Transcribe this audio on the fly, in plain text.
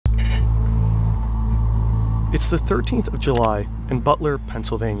It's the 13th of July in Butler,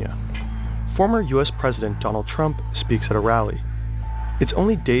 Pennsylvania. Former U.S. President Donald Trump speaks at a rally. It's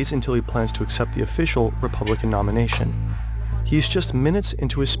only days until he plans to accept the official Republican nomination. He's just minutes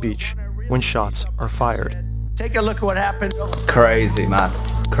into his speech when shots are fired. Take a look at what happened. Crazy, man.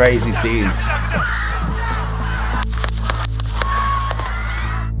 Crazy scenes.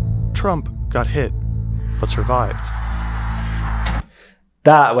 Trump got hit, but survived.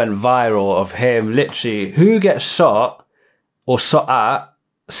 That went viral of him literally, who gets shot or shot at,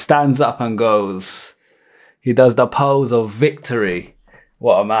 stands up and goes. He does the pose of victory.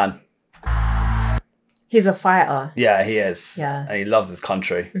 What a man. He's a fighter. Yeah, he is. Yeah. And he loves his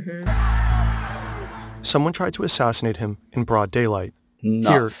country. Someone tried to assassinate him in broad daylight.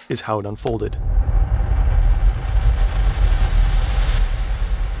 Nuts. Here is how it unfolded.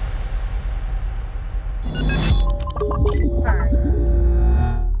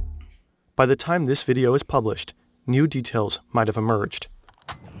 By the time this video is published, new details might have emerged.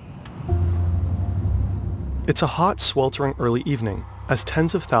 It's a hot, sweltering early evening as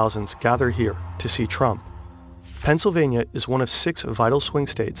tens of thousands gather here to see Trump. Pennsylvania is one of 6 vital swing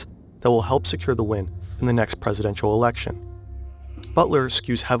states that will help secure the win in the next presidential election. Butler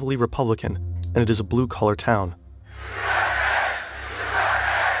skews heavily Republican, and it is a blue-collar town.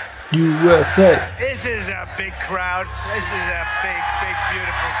 USA. This is a big crowd. This is a big,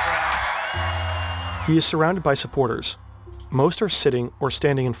 beautiful crowd. He is surrounded by supporters. Most are sitting or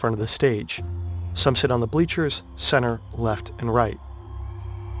standing in front of the stage. Some sit on the bleachers, center, left, and right.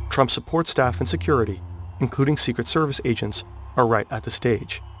 Trump's support staff and security, including Secret Service agents, are right at the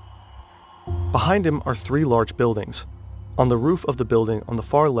stage. Behind him are 3 large buildings. On the roof of the building on the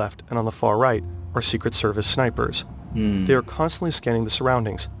far left and on the far right are Secret Service snipers. They are constantly scanning the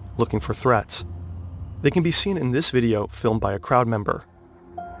surroundings, looking for threats. They can be seen in this video filmed by a crowd member.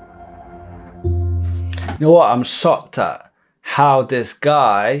 You know what? I'm shocked at how this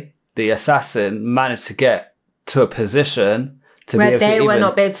guy, the assassin, managed to get to a position to where be able they to were even,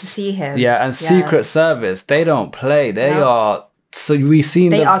 not able to see him. Yeah, and Secret Service, they don't play. They are. So we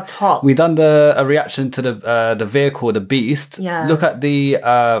seen. They are top. We done a reaction to the vehicle, the Beast. Yeah. Look at the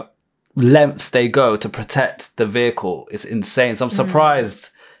lengths they go to protect the vehicle. It's insane. So I'm surprised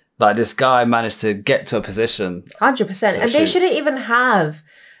like this guy managed to get to a position. 100%. And they shouldn't even have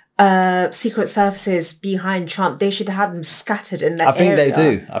Secret Services behind Trump. They should have them scattered in that area. I think they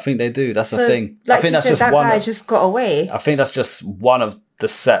do. I think they do. That's the thing. Like I think you that's said, just that one. guy just got away. I think that's just one of the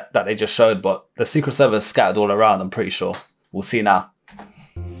set that they just showed, but the Secret Service scattered all around, I'm pretty sure. We'll see now.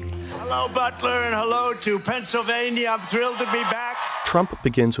 Hello, Butler, and hello to Pennsylvania. I'm thrilled to be back. Trump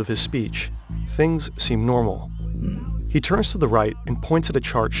begins with his speech. Things seem normal. He turns to the right and points at a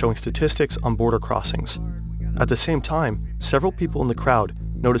chart showing statistics on border crossings. At the same time, several people in the crowd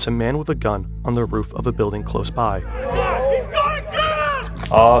notice a man with a gun on the roof of a building close by.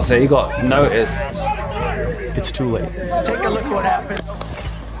 Oh, so he got noticed. It's too late. Take a look at what happened.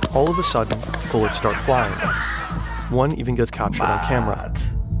 All of a sudden, bullets start flying. One even gets captured on camera.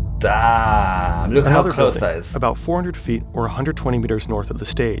 Damn, look Another how close building, that is. about 400 feet or 120 meters north of the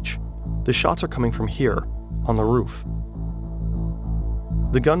stage. The shots are coming from here, on the roof.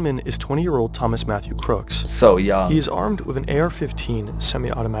 The gunman is 20-year-old Thomas Matthew Crooks. So young. He is armed with an AR-15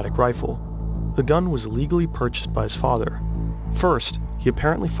 semi-automatic rifle. The gun was legally purchased by his father. First, he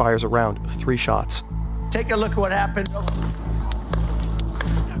apparently fires a round of 3 shots. Take a look at what happened.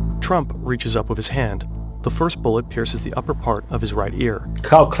 Trump reaches up with his hand. The first bullet pierces the upper part of his right ear. Look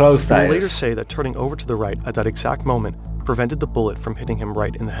how close He that will later is. say that turning over to the right at that exact moment prevented the bullet from hitting him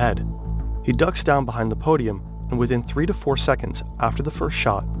right in the head. He ducks down behind the podium, and within 3 to 4 seconds after the first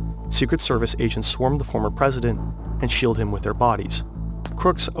shot, Secret Service agents swarm the former president and shield him with their bodies.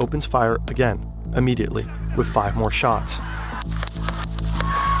 Crooks opens fire again, immediately, with 5 more shots.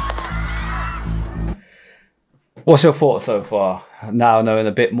 What's your thoughts so far? Now knowing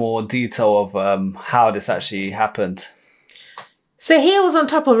a bit more detail of how this actually happened. So he was on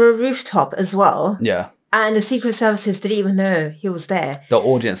top of a rooftop as well. Yeah. And the Secret Services didn't even know he was there. The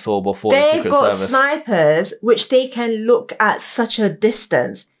audience saw before the They've Secret got Service. snipers, which they can look at such a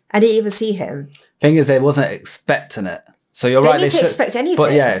distance and didn't even see him. Thing is, they wasn't expecting it. So you're They right. need to expect anything.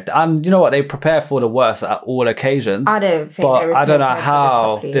 But yeah, and you know what? They prepare for the worst at all occasions. I don't think But they I don't know prepared for this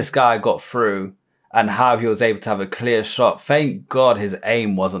how properly. this guy got through and how he was able to have a clear shot. Thank God his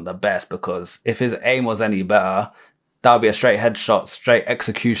aim wasn't the best, because if his aim was any better, that would be a straight headshot, straight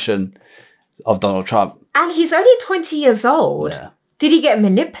execution of Donald Trump. And he's only 20 years old. Yeah. Did he get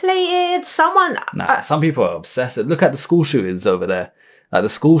manipulated? Someone... Nah, some people are obsessive. Look at the school shootings over there. Like the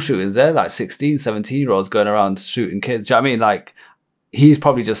school shootings, they're like 16, 17-year-olds going around shooting kids. Do you know what I mean? Like, he's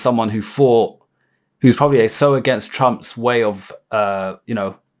probably just someone who thought who's probably so against Trump's way of, you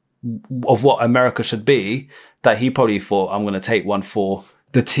know, of what America should be, that he probably thought, I'm going to take one for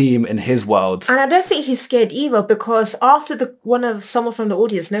the team in his world. And I don't think he's scared either, because after someone from the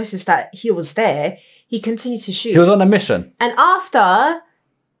audience noticed that he was there, he continued to shoot. He was on a mission. And after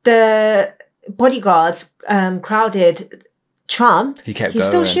the bodyguards crowded Trump, he's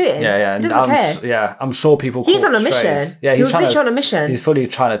still shooting. Yeah. He doesn't care. Yeah, I'm sure people. He's on a mission. Yeah, he was literally on a mission. He's fully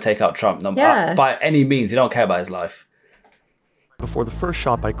trying to take out Trump. By any means, he don't care about his life. Before the first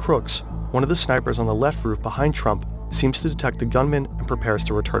shot by Crooks, one of the snipers on the left roof behind Trump seems to detect the gunman and prepares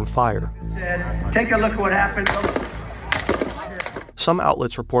to return fire. Take a look at what happened. Some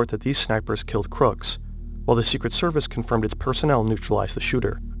outlets report that these snipers killed Crooks, while the Secret Service confirmed its personnel neutralized the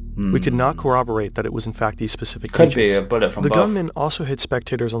shooter. We could not corroborate that it was in fact these specific agents. Could be a bullet from both. The gunman also hit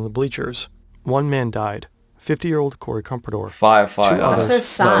spectators on the bleachers. One man died, 50-year-old Corey Comprador. Firefighter. Two others so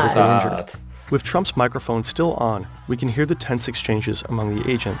sad. were injured. With Trump's microphone still on, we can hear the tense exchanges among the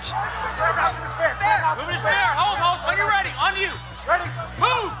agents. Moving his hair. Hold. When you're ready. On you. Ready.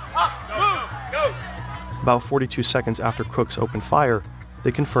 Move. Move. Go. About 42 seconds after Crooks opened fire,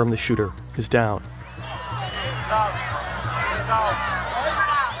 they confirm the shooter is down. Are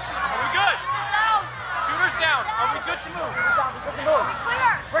we good? Shooter's down. Are we good to move?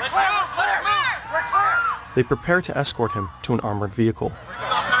 We're clear. Let's move. We're clear. They prepare to escort him to an armored vehicle.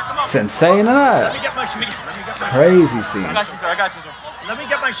 It's insane, isn't Let it? me get my shoes. Crazy scenes. I got you, sir. Let me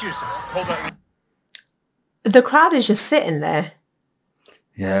get my shoes, sir. Hold on. The crowd is just sitting there.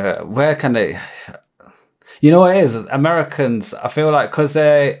 Yeah, where can they... You know what it is? Americans, I feel like because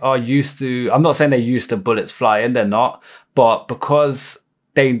they are used to... I'm not saying they're used to bullets flying, they're not. But because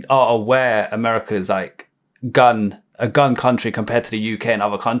they are aware America is like a gun country compared to the UK and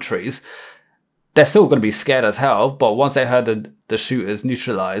other countries, they're still going to be scared as hell. But once they heard the shooters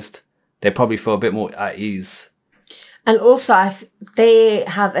neutralized, they probably feel a bit more at ease. And also, they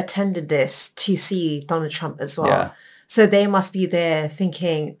have attended this to see Donald Trump as well. Yeah. So they must be there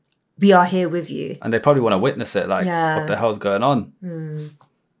thinking, we are here with you. And they probably want to witness it, like, Yeah. what the hell's going on?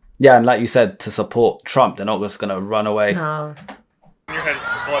 Yeah, and like you said, to support Trump, they're not just going to run away. No. Your head is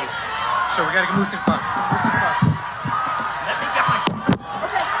bloody. So we got to move to the bus. Let me get my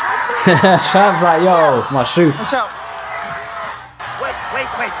shoes. Trav's like, yo, my shoe. Watch out. Wait.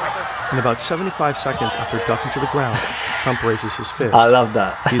 In about 75 seconds after ducking to the ground, Trump raises his fist. I love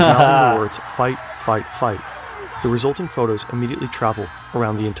that. He's mouthing the words, fight, fight, fight. The resulting photos immediately travel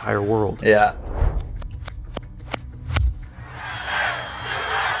around the entire world. Yeah.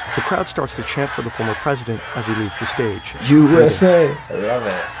 The crowd starts to chant for the former president as he leaves the stage. USA. I love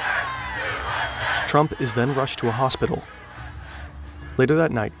it. Trump is then rushed to a hospital. Later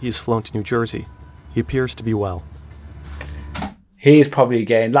that night, he is flown to New Jersey. He appears to be well. He's probably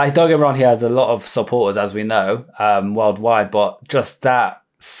gained, like, don't get me wrong, he has a lot of supporters, as we know, worldwide, but just that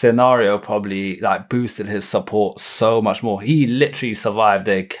scenario probably like boosted his support so much more. He literally survived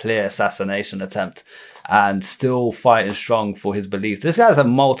a clear assassination attempt and still fighting strong for his beliefs. This guy's a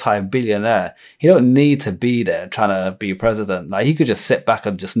multi-billionaire. He don't need to be there trying to be president. Like, he could just sit back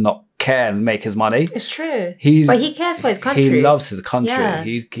and just not care and make his money. It's true. But he cares for his country. He loves his country. Yeah.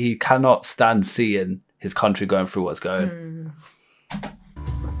 He cannot stand seeing his country going through what's going.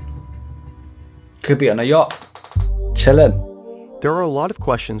 Could be on a yacht, chilling. There are a lot of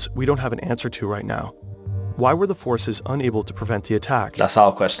questions we don't have an answer to right now. Why were the forces unable to prevent the attack? That's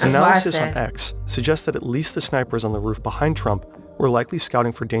our question. That's what I Analysis on said. X suggests that at least the snipers on the roof behind Trump were likely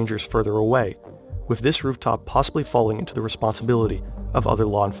scouting for dangers further away, with this rooftop possibly falling into the responsibility of other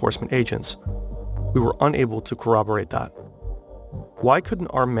law enforcement agents. We were unable to corroborate that. Why couldn't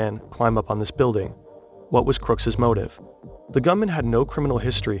armed men climb up on this building? What was Crooks' motive? The gunman had no criminal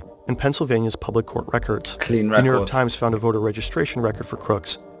history in Pennsylvania's public court records. Clean The New York records. Times found a voter registration record for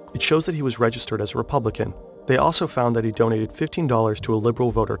Crooks. It shows that he was registered as a Republican. They also found that he donated $15 to a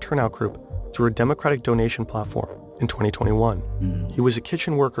liberal voter turnout group through a Democratic donation platform in 2021. He was a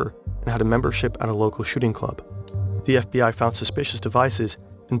kitchen worker and had a membership at a local shooting club. The FBI found suspicious devices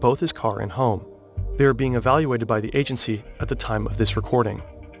in both his car and home. They are being evaluated by the agency at the time of this recording.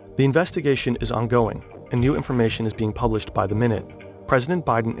 The investigation is ongoing, and new information is being published by the minute. President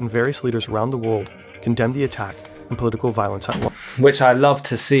Biden and various leaders around the world condemned the attack and political violence at large. Which I love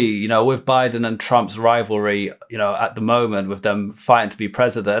to see, you know, with Biden and Trump's rivalry, you know, at the moment with them fighting to be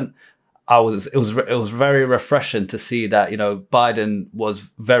president, it was very refreshing to see that, you know, Biden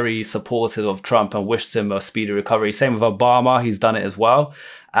was very supportive of Trump and wished him a speedy recovery. Same with Obama, he's done it as well.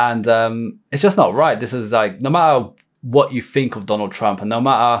 And it's just not right. This is like, no matter what you think of Donald Trump and no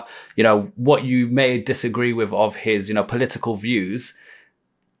matter, you know, what you may disagree with of his, you know, political views,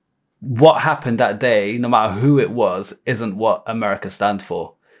 what happened that day, no matter who it was, isn't what America stands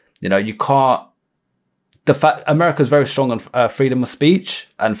for. You know, you can't, the fact America's very strong on freedom of speech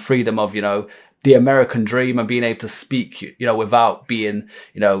and freedom of, you know, the American dream and being able to speak, you know, without being,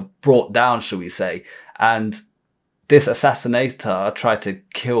 you know, brought down, shall we say. And this assassinator tried to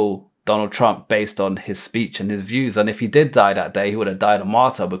kill Donald Trump based on his speech and his views. And if he did die that day, he would have died a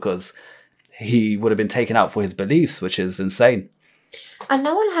martyr because he would have been taken out for his beliefs, which is insane. And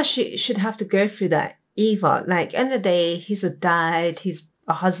no one should have to go through that either. Like, end of the day, he's a dad, he's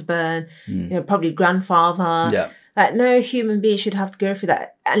a husband, you know, probably grandfather. Yeah. Like, no human being should have to go through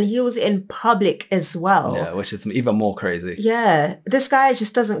that. And he was in public as well. Yeah, which is even more crazy. Yeah. This guy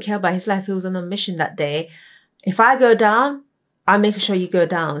just doesn't care about his life. He was on a mission that day. If I go down, I'm making sure you go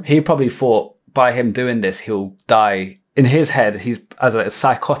down. He probably thought by him doing this, he'll die. In his head, he's as a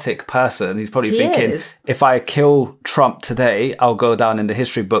psychotic person. He's probably thinking, if I kill Trump today, I'll go down in the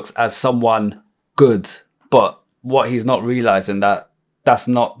history books as someone good. But what he's not realizing that's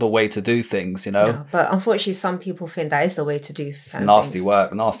not the way to do things, you know? No, but unfortunately, some people think that is the way to do certain nasty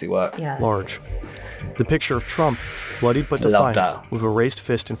things. Nasty work. Yeah. Large. The picture of Trump, bloodied but Love defiant, that. with a raised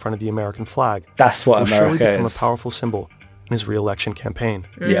fist in front of the American flag, That's what will surely America become is. a powerful symbol in his re-election campaign.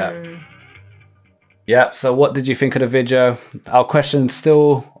 Yeah. Yeah, so what did you think of the video? Our question's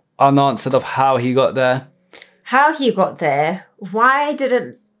still unanswered of how he got there. How he got there? Why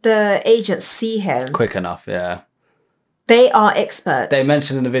didn't the agents see him? Quick enough, yeah. They are experts. They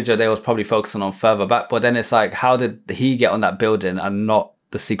mentioned in the video they was probably focusing on further back, but then it's like, how did he get on that building and not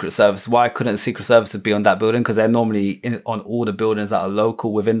the Secret Service? Why couldn't the Secret Services be on that building? Because they're normally on all the buildings that are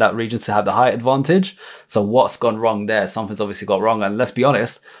local within that region to have the height advantage. So what's gone wrong there? Something's obviously got wrong. And let's be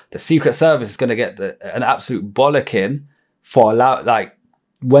honest, the Secret Service is going to get an absolute bollocking for like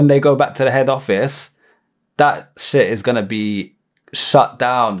when they go back to the head office, that shit is going to be shut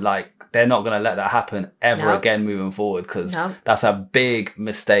down. Like, they're not going to let that happen ever again moving forward, because that's a big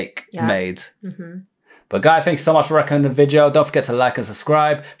mistake made. But guys, thank you so much for recommending the video. Don't forget to like and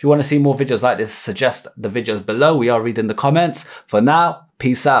subscribe. If you want to see more videos like this, suggest the videos below. We are reading the comments. For now,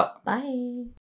 peace out. Bye.